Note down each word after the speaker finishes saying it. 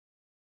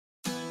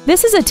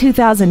This is a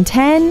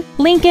 2010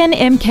 Lincoln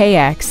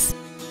MKX.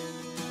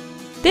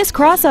 This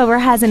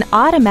crossover has an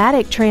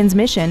automatic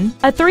transmission,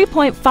 a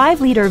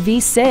 3.5-liter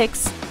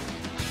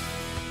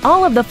V6.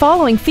 All of the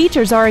following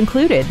features are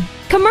included: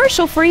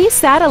 commercial-free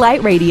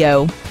satellite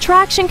radio,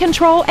 traction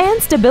control and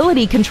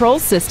stability control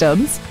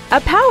systems, a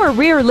power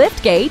rear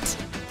liftgate,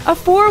 a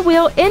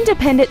 4-wheel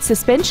independent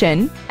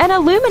suspension, an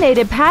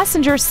illuminated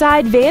passenger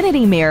side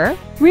vanity mirror,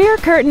 rear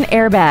curtain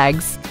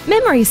airbags,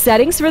 memory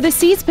settings for the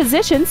seat's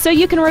position so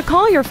you can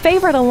recall your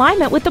favorite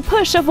alignment with the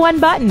push of one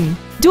button,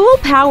 dual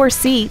power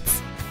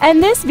seats,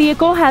 and this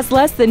vehicle has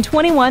less than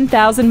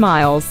 21,000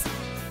 miles.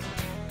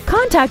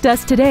 Contact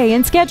us today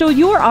and schedule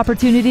your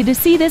opportunity to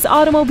see this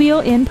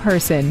automobile in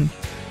person.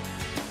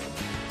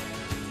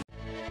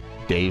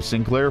 Dave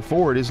Sinclair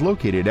Ford is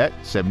located at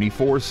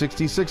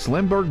 7466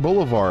 Lindbergh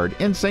Boulevard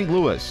in St.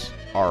 Louis.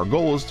 Our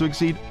goal is to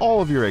exceed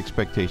all of your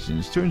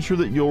expectations to ensure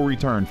that you'll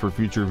return for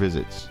future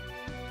visits.